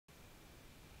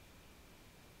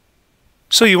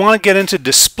So you want to get into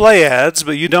display ads,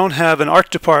 but you don't have an art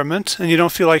department and you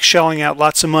don't feel like shelling out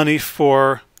lots of money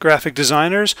for graphic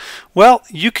designers. Well,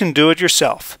 you can do it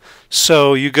yourself.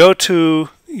 So you go to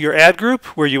your ad group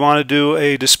where you want to do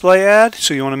a display ad.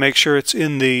 So you want to make sure it's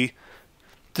in the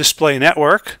display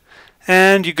network.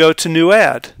 And you go to new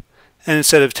ad. And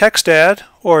instead of text ad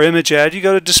or image ad, you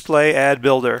go to display ad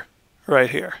builder right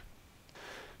here.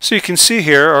 So you can see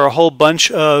here are a whole bunch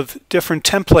of different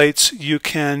templates you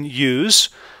can use.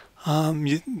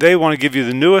 They want to give you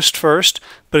the newest first,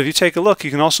 but if you take a look,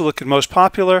 you can also look at most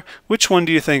popular. Which one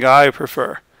do you think I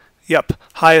prefer? Yep,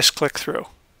 highest click-through.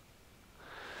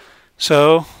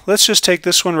 So let's just take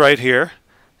this one right here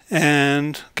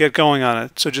and get going on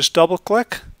it. So just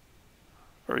double-click,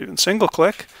 or even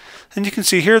single-click, and you can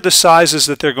see here are the sizes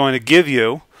that they're going to give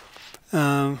you,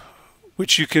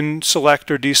 which you can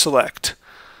select or deselect.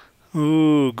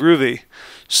 Ooh, groovy.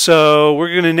 So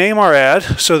we're going to name our ad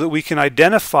so that we can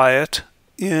identify it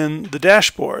in the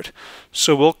dashboard.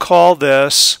 So we'll call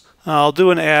this, I'll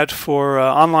do an ad for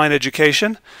online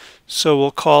education. So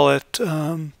we'll call it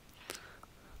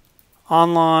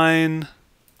online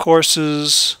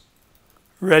courses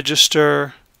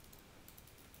register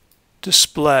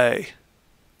display.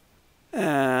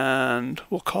 And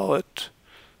we'll call it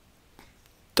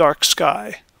dark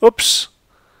sky. Oops.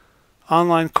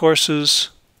 Online courses,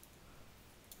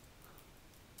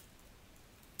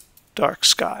 dark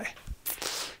sky.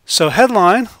 So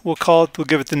headline, we'll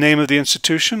give it the name of the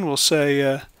institution. We'll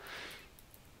say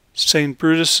St.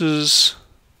 Brutus's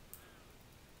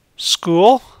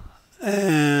School,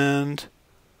 and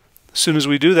as soon as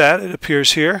we do that, it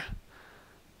appears here.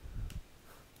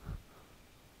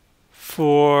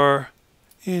 For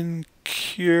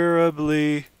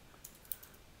incurably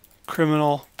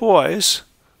criminal boys.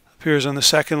 Appears on the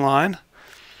second line,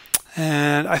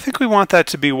 and I think we want that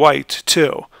to be white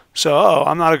too. So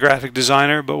I'm not a graphic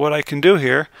designer, but what I can do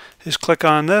here is click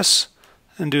on this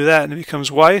and do that, and it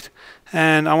becomes white,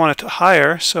 and I want it to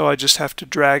higher, so I just have to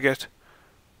drag it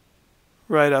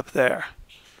right up there.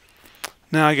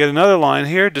 Now I get another line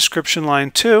here, description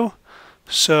line 2.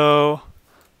 So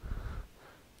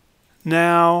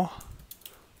now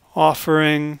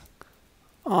offering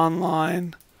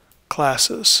online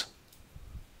classes.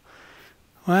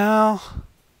 Well,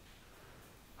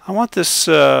 I want this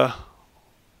on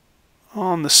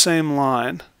the same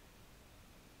line.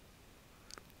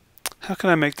 How can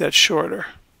I make that shorter?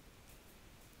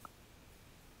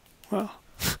 Well,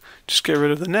 just get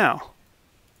rid of the now.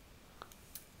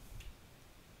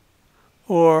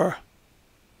 Or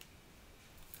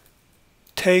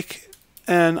take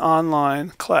an online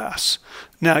class.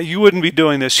 Now, you wouldn't be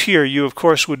doing this here. You, of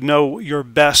course, would know your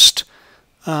best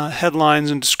headlines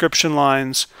and description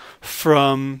lines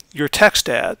from your text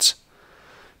ads.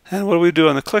 And what do we do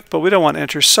on the click? But we don't want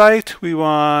enter site. We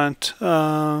want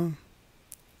learn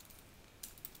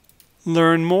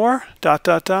more, ...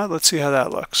 Let's see how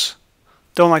that looks.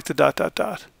 Don't like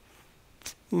the ...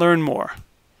 Learn more.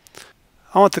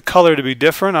 I want the color to be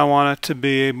different. I want it to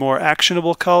be a more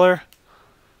actionable color.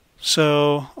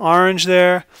 So orange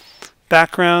there.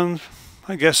 Background,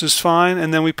 I guess, is fine.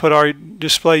 And then we put our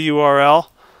display URL,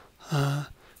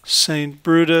 St.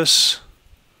 Brutus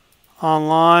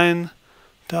online.co.uk.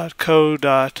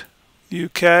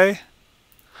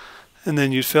 And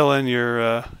then you'd fill in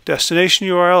your destination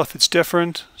URL if it's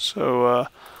different. So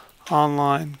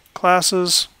online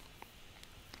classes.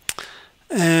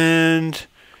 And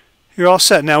you're all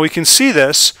set. Now we can see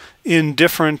this in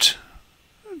different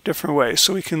ways.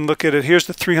 So we can look at it. Here's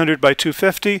the 300 by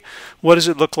 250. What does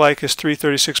it look like as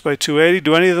 336 by 280?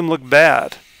 Do any of them look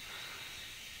bad?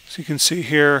 So you can see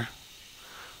here.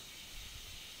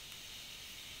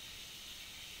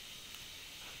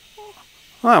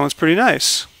 Well, that one's pretty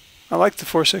nice. I like the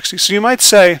 460. So you might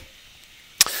say,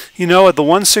 you know what, the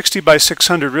 160 by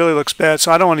 600 really looks bad,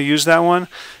 so I don't want to use that one,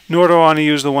 nor do I want to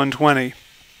use the 120.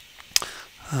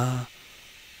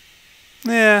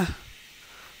 Yeah,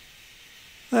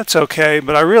 that's okay,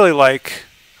 but I really like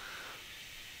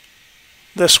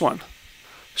this one.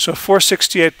 So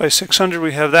 468 by 600,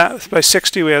 we have that. By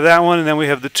 60, we have that one, and then we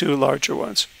have the two larger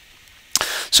ones.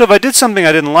 So if I did something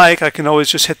I didn't like, I can always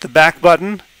just hit the back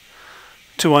button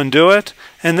to undo it,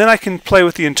 and then I can play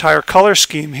with the entire color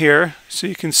scheme here. So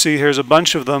you can see here's a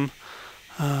bunch of them.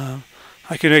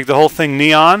 I can make the whole thing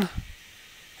neon.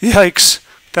 Yikes!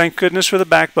 Thank goodness for the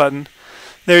back button.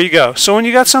 There you go. So when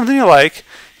you got something you like,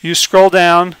 you scroll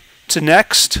down to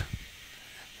next,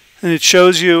 and it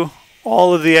shows you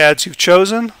all of the ads you've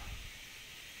chosen.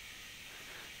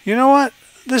 You know what?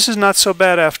 This is not so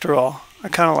bad after all. I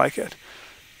kind of like it.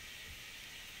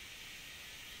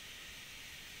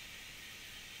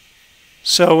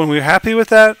 So when we're happy with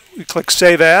that, we click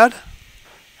Save Ad.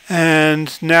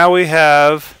 And now we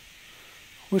have,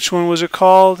 which one was it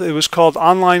called? It was called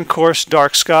Online Course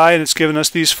Dark Sky, and it's given us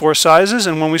these 4 sizes.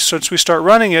 And when since we start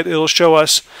running it, it'll show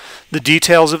us the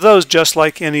details of those just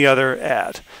like any other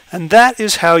ad. And that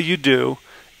is how you do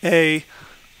a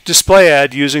display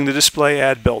ad using the Display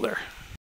Ad Builder.